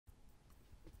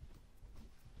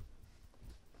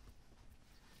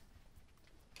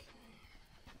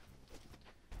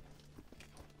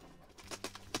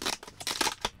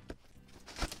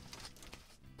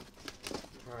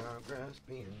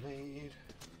being made.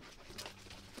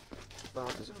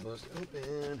 Box is almost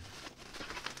open.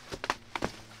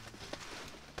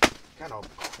 What kind of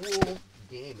cool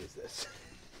game is this?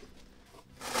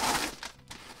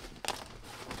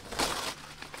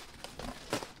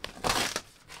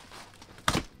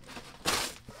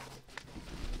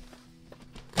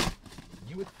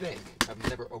 You would think I've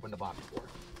never opened a box before.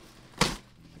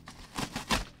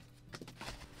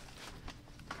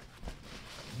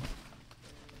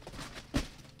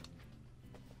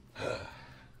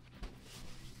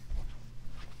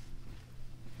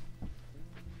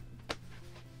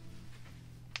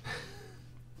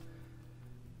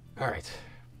 All right,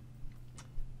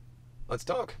 let's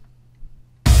talk.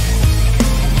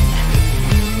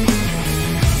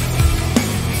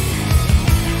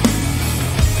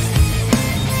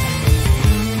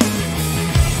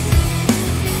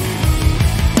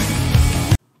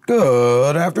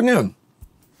 Good afternoon.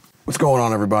 What's going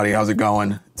on, everybody? How's it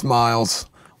going? It's Miles.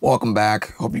 Welcome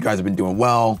back. Hope you guys have been doing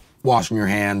well, washing your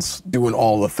hands, doing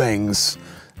all the things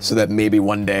so that maybe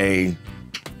one day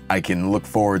I can look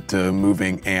forward to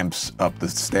moving amps up the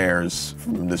stairs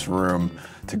from this room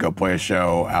to go play a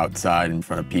show outside in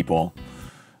front of people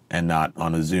and not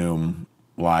on a Zoom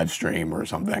live stream or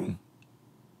something.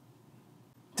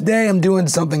 Today I'm doing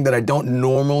something that I don't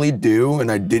normally do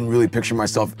and I didn't really picture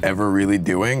myself ever really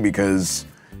doing because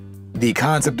the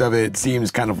concept of it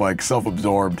seems kind of like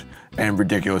self-absorbed and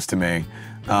ridiculous to me.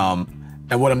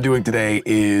 And what I'm doing today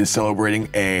is celebrating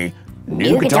a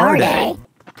new guitar day.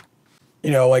 You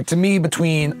know, like to me,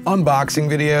 between unboxing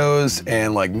videos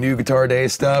and like new guitar day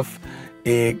stuff,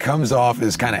 it comes off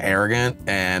as kind of arrogant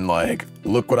and like,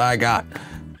 look what I got.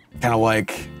 Kind of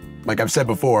like I've said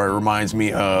before, it reminds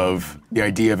me of the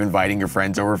idea of inviting your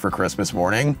friends over for Christmas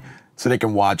morning so they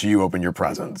can watch you open your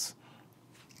presents.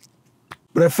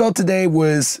 But I felt today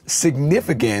was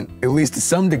significant, at least to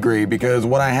some degree, because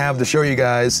what I have to show you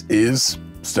guys is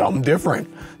something different,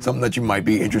 something that you might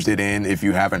be interested in if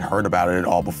you haven't heard about it at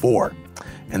all before.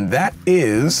 And that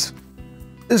is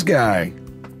this guy.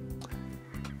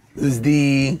 This is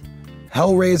the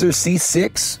HELLRAISER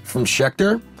C6 from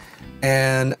Schecter.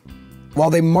 And while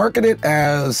they market it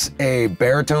as a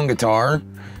baritone guitar,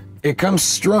 it comes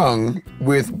strung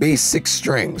with bass 6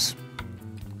 strings,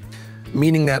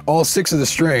 meaning that all 6 of the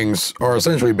strings are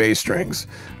essentially bass strings.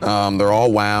 They're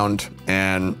all wound,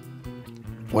 and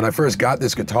when I first got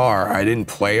this guitar, I didn't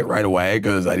play it right away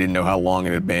because I didn't know how long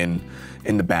it had been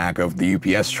in the back of the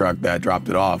UPS truck that dropped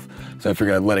it off. So I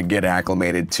figured I'd let it get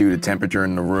acclimated to the temperature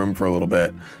in the room for a little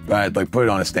bit. But I'd like put it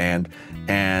on a stand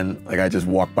and like I just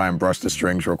walked by and brushed the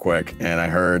strings real quick and I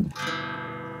heard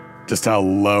just how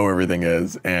low everything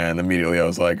is. And immediately I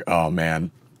was like, oh man,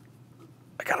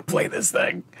 I gotta play this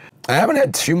thing. I haven't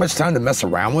had too much time to mess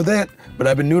around with it, but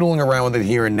I've been noodling around with it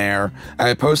here and there.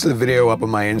 I posted a video up on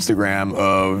my Instagram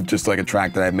of just like a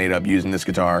track that I made up using this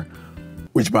guitar,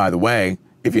 which by the way,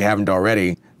 if you haven't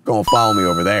already, go and follow me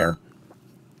over there.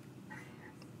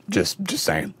 Just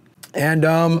saying. And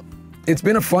it's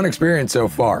been a fun experience so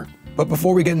far. But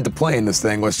before we get into playing this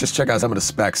thing, let's just check out some of the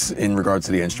specs in regards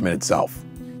to the instrument itself.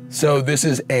 So this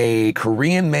is a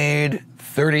Korean-made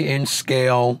 30-inch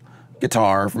scale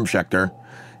guitar from Schecter.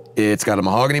 It's got a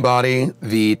mahogany body.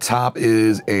 The top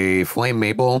is a flame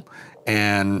maple,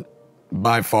 and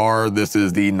by far this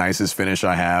is the nicest finish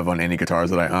I have on any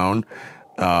guitars that I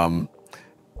own.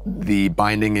 The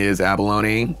binding is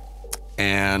abalone,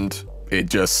 and it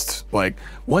just, like,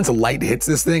 once a light hits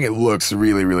this thing, it looks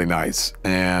really, really nice.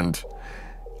 And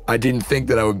I didn't think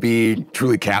that I would be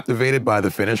truly captivated by the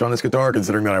finish on this guitar,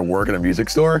 considering that I work at a music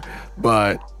store.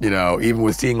 But, you know, even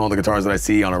with seeing all the guitars that I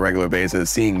see on a regular basis,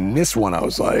 seeing this one, I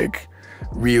was like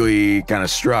really kind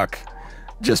of struck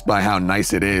just by how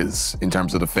nice it is in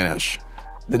terms of the finish.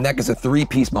 The neck is a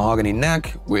 3-piece mahogany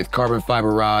neck with carbon fiber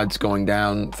rods going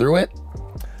down through it.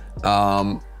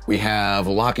 We have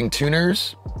locking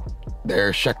tuners.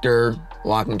 They're Schecter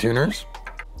locking tuners.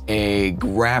 A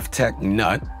Graphtec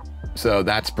nut, so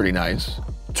that's pretty nice.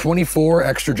 24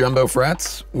 extra jumbo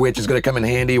frets, which is gonna come in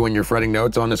handy when you're fretting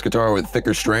notes on this guitar with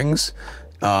thicker strings.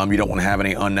 You don't wanna have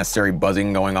any unnecessary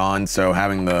buzzing going on, so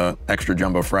having the extra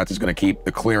jumbo frets is gonna keep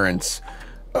the clearance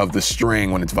of the string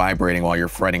when it's vibrating while you're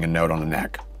fretting a note on the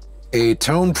neck. A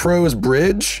Tone Pros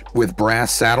bridge with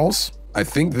brass saddles. I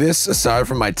think this, aside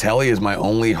from my Telly, is my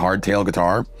only hardtail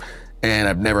guitar, and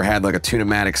I've never had like a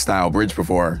Tune-o-matic style bridge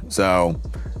before, so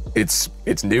it's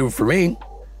new for me.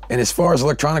 And as far as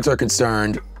electronics are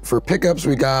concerned, for pickups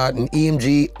we got an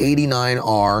EMG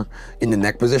 89R in the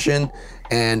neck position,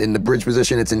 and in the bridge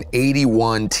position it's an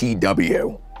 81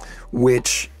 TW,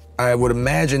 which I would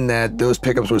imagine that those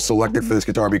pickups were selected for this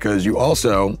guitar because you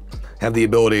also have the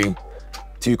ability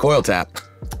to coil tap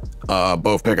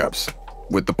both pickups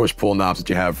with the push-pull knobs that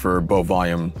you have for both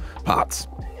volume pots.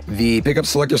 The pickup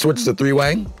selector switch is a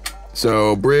 3-way,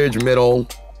 so bridge, middle,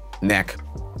 neck.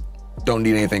 Don't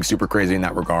need anything super crazy in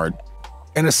that regard.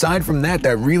 And aside from that,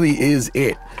 that really is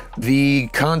it. The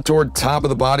contoured top of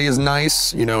the body is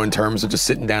nice, you know, in terms of just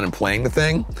sitting down and playing the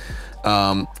thing.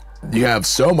 You have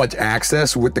so much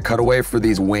access with the cutaway for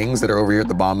these wings that are over here at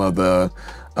the bottom of the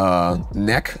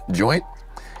neck joint.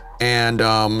 And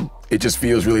it just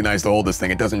feels really nice to hold this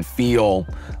thing. It doesn't feel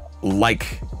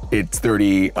like it's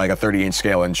like a 30-inch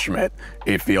scale instrument.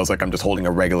 It feels like I'm just holding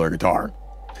a regular guitar.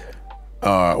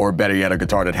 Or better yet, a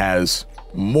guitar that has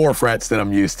more frets than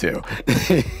I'm used to.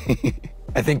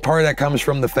 I think part of that comes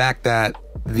from the fact that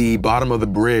the bottom of the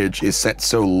bridge is set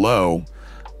so low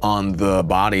on the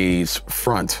body's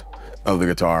front of the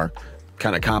guitar,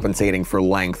 kind of compensating for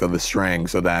length of the string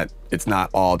so that it's not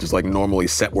all just like normally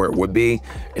set where it would be,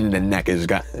 and the neck is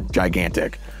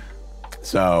gigantic.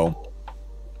 So,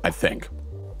 I think.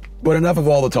 But enough of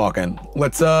all the talking.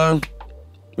 Let's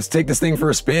take this thing for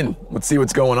a spin. Let's see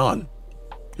what's going on.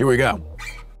 Here we go.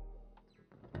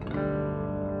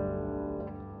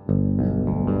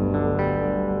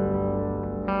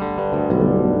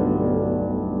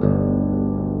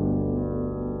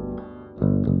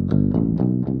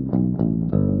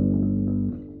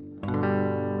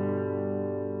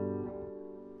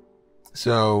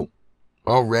 So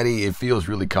already it feels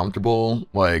really comfortable.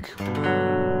 Like,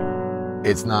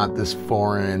 it's not this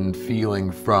foreign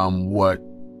feeling from what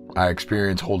I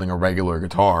experience holding a regular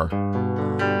guitar.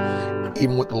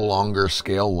 Even with the longer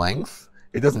scale length,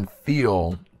 it doesn't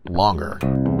feel longer.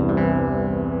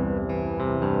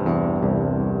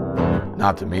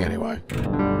 Not to me anyway.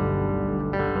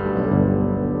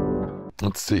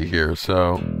 Let's see here.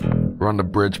 So we're on the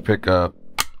bridge pickup.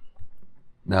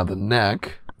 Now the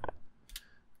neck.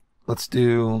 Let's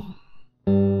do...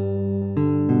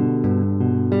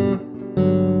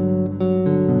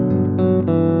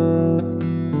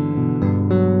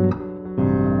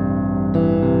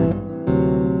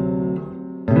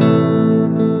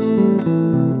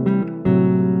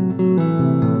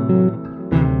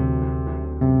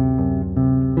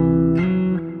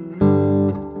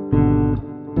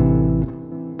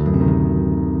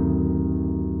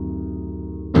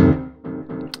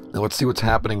 Let's see what's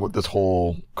happening with this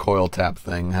whole coil tap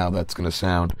thing, how that's going to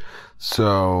sound.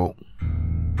 So,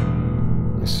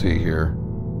 let's see here.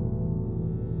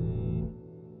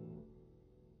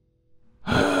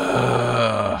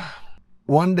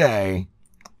 One day,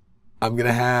 I'm going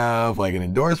to have like an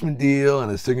endorsement deal and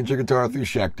a signature guitar through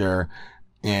Schecter,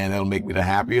 and it'll make me the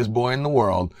happiest boy in the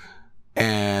world.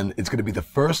 And it's going to be the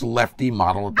first lefty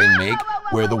model that they make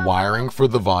where the wiring for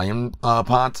the volume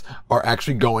pots are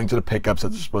actually going to the pickups that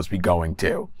they're supposed to be going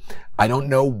to. I don't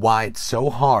know why it's so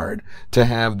hard to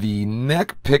have the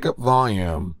neck pickup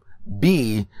volume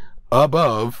be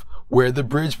above where the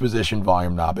bridge position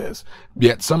volume knob is.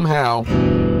 Yet somehow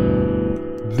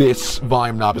this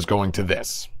volume knob is going to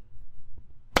this.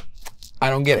 I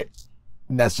don't get it.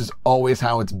 And that's just always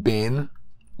how it's been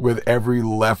with every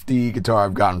lefty guitar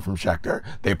I've gotten from Schecter.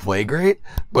 They play great,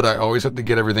 but I always have to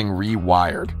get everything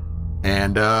rewired.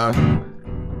 And I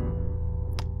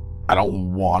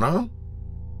don't wanna.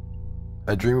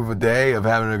 I dream of a day of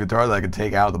having a guitar that I could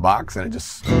take out of the box and it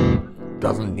just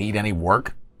doesn't need any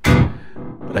work.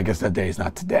 But I guess that day is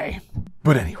not today.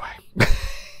 But anyway.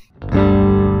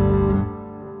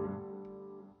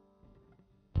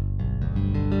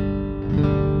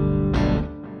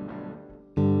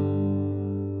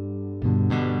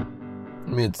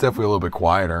 I mean, it's definitely a little bit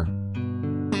quieter.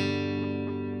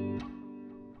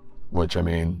 Which, I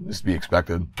mean, is to be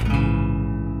expected.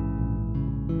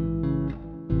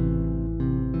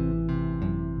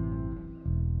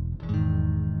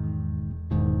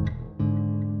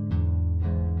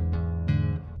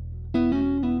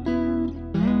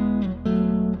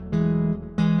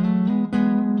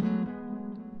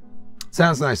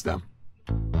 Sounds nice, though.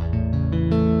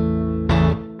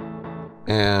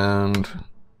 And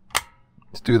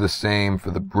let's do the same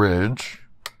for the bridge.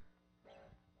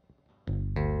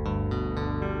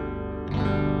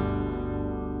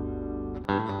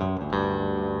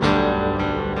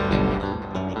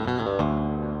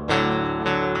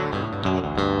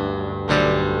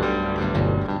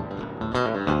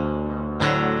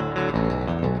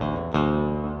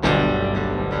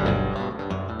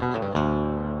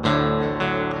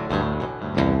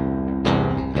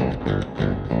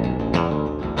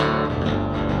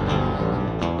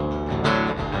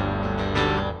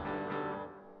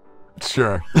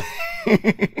 Sure.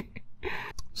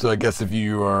 So I guess if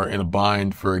you are in a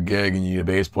bind for a gig and you need a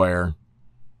bass player,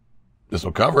 this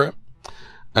will cover it.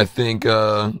 I think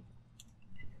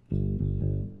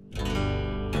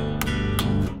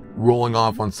rolling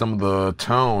off on some of the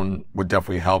tone would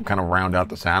definitely help kind of round out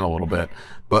the sound a little bit.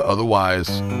 But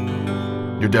otherwise,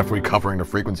 you're definitely covering the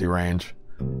frequency range.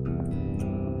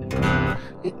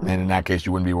 And in that case,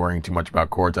 you wouldn't be worrying too much about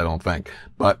chords, I don't think.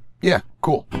 But yeah,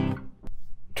 cool.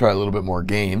 Try a little bit more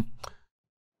gain.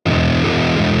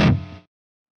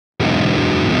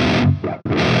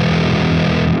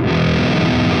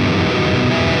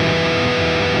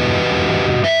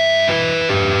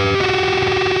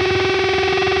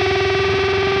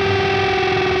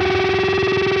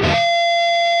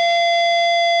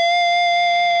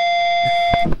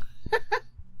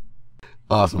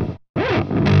 Awesome.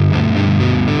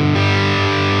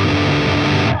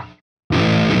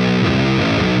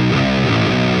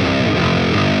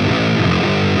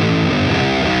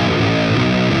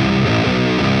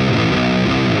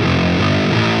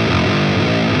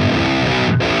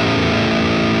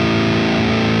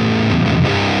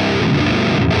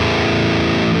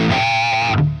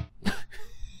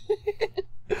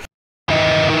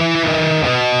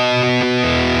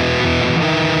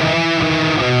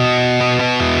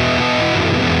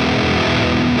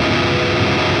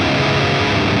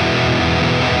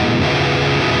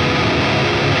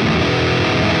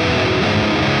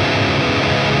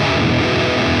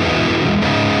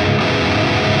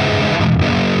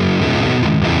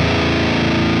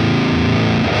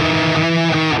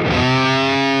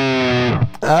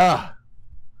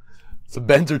 So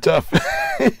bends are tough.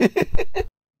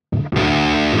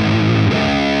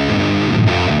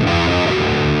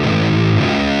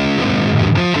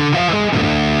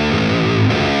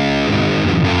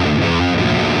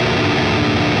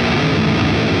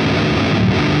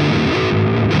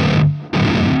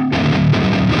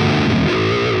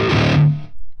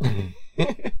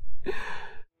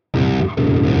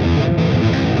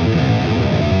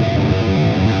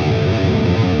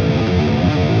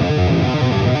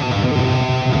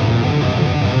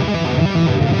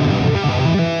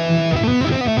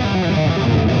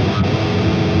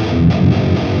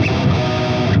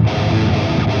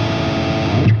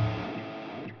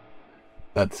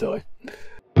 That's silly.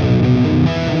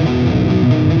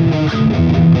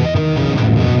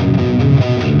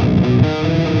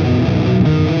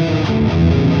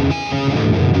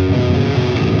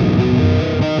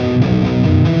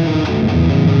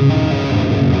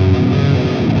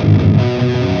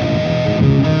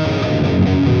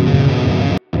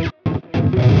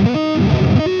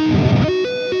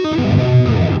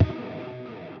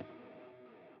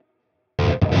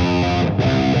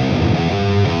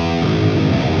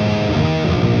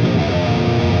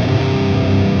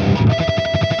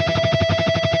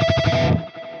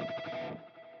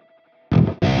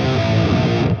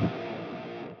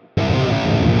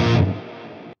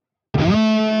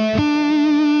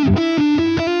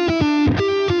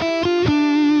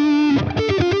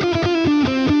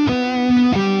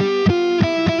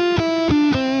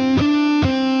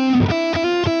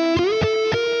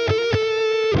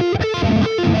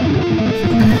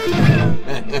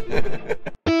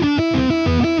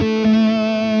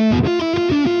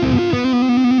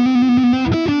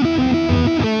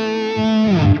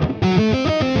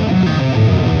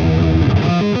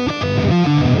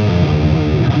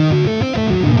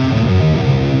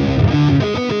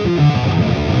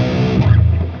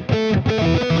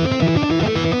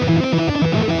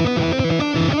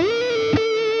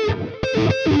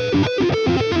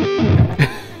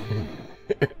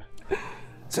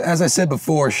 So as I said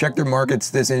before, Schecter markets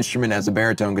this instrument as a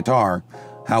baritone guitar.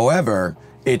 However,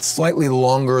 it's slightly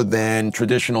longer than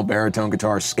traditional baritone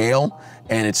guitar scale,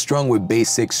 and it's strung with bass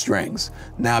 6 strings.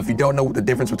 Now, if you don't know what the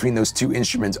difference between those two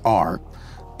instruments are,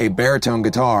 a baritone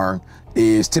guitar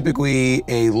is typically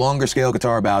a longer scale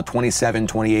guitar, about 27,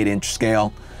 28 inch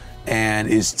scale, and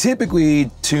is typically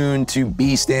tuned to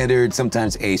B standard,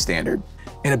 sometimes A standard.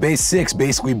 And a bass 6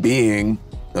 basically being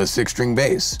a 6-string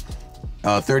bass.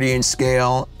 30-inch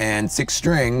scale and 6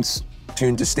 strings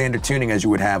tuned to standard tuning as you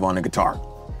would have on a guitar.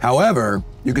 However,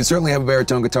 you can certainly have a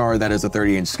baritone guitar that is a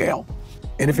 30-inch scale.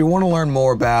 And if you want to learn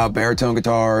more about baritone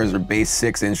guitars or bass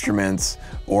 6 instruments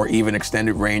or even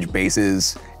extended range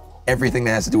basses, everything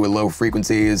that has to do with low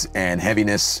frequencies and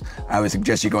heaviness, I would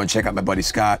suggest you go and check out my buddy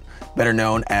Scott, better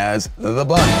known as The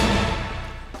Bun.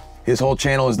 His whole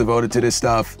channel is devoted to this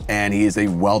stuff, and he is a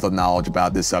wealth of knowledge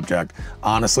about this subject.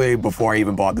 Honestly, before I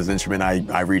even bought this instrument,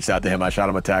 I reached out to him, I shot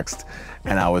him a text,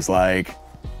 and I was like,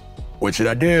 what should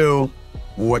I do?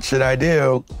 What should I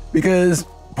do? Because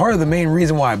part of the main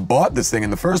reason why I bought this thing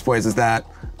in the first place is that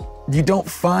You don't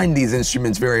find these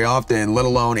instruments very often, let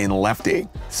alone in lefty.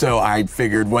 So I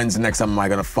figured, when's the next time am I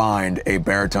gonna find a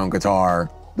baritone guitar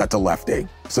that's a lefty?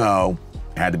 So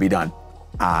it had to be done.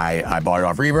 I bought it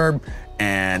off Reverb,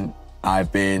 and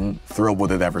I've been thrilled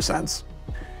with it ever since.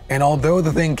 And although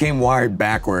the thing came wired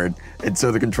backward, and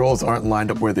so the controls aren't lined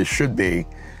up where they should be,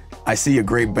 I see a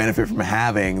great benefit from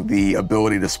having the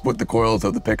ability to split the coils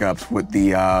of the pickups with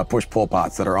the push-pull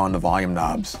pots that are on the volume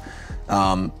knobs.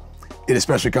 It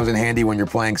especially comes in handy when you're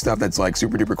playing stuff that's like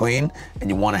super duper clean and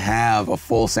you want to have a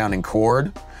full sounding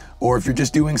chord, or if you're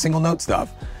just doing single note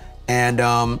stuff. And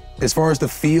as far as the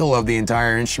feel of the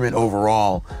entire instrument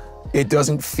overall, it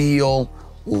doesn't feel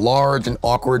large and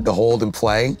awkward to hold and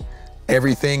play.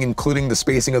 Everything, including the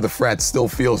spacing of the frets, still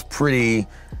feels pretty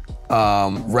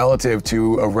relative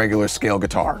to a regular scale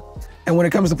guitar. And when it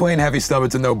comes to playing heavy stuff,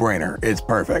 it's a no-brainer. It's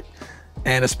perfect.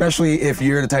 And especially if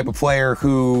you're the type of player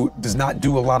who does not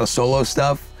do a lot of solo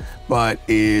stuff, but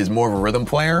is more of a rhythm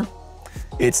player,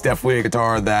 it's definitely a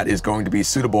guitar that is going to be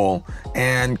suitable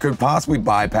and could possibly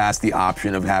bypass the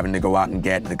option of having to go out and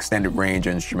get an extended range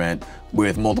instrument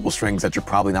with multiple strings that you're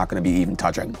probably not going to be even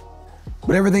touching.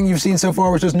 But everything you've seen so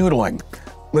far was just noodling.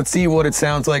 Let's see what it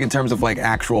sounds like in terms of like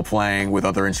actual playing with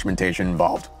other instrumentation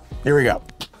involved. Here we go.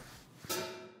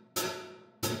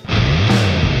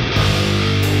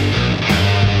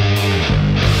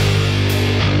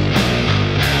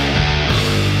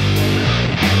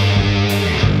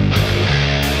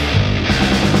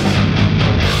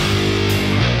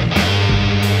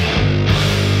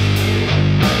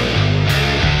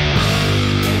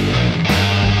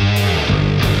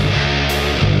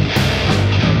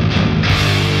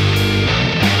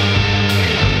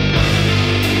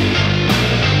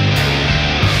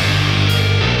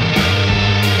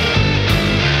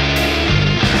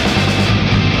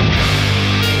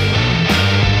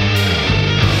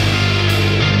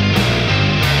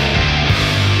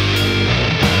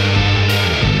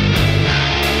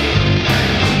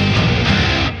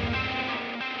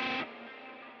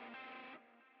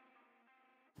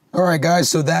 All right, guys,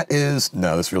 so that is,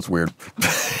 no, this feels weird.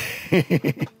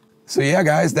 So yeah,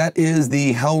 guys, that is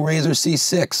the HELLRAISER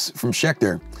C6 from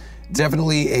Schecter.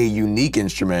 Definitely a unique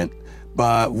instrument,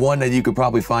 but one that you could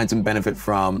probably find some benefit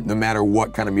from no matter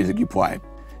what kind of music you play.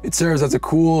 It serves as a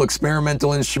cool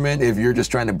experimental instrument if you're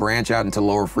just trying to branch out into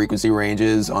lower frequency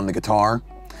ranges on the guitar,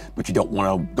 but you don't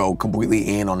want to go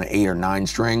completely in on an 8 or 9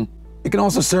 string. It can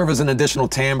also serve as an additional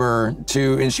timbre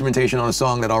to instrumentation on a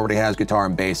song that already has guitar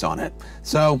and bass on it.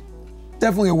 So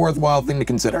definitely a worthwhile thing to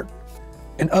consider.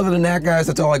 And other than that, guys,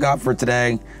 that's all I got for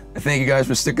today. I thank you guys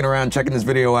for sticking around, checking this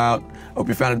video out. Hope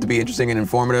you found it to be interesting and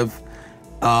informative.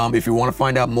 If you want to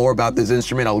find out more about this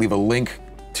instrument, I'll leave a link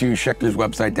to Schecter's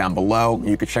website down below.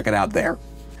 You can check it out there.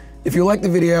 If you liked the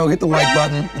video, hit the like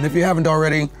button. And if you haven't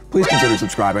already, please consider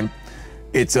subscribing.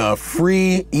 It's a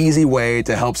free, easy way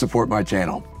to help support my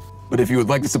channel. But if you would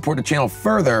like to support the channel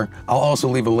further, I'll also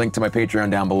leave a link to my Patreon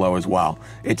down below as well.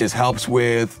 It just helps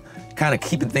with kind of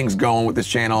keeping things going with this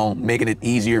channel, making it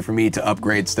easier for me to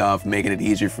upgrade stuff, making it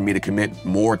easier for me to commit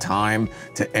more time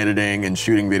to editing and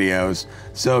shooting videos.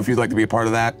 So if you'd like to be a part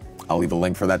of that, I'll leave a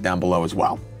link for that down below as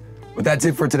well. But that's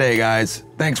it for today, guys.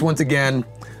 Thanks once again.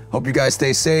 Hope you guys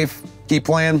stay safe. Keep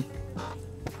playing.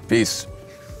 Peace.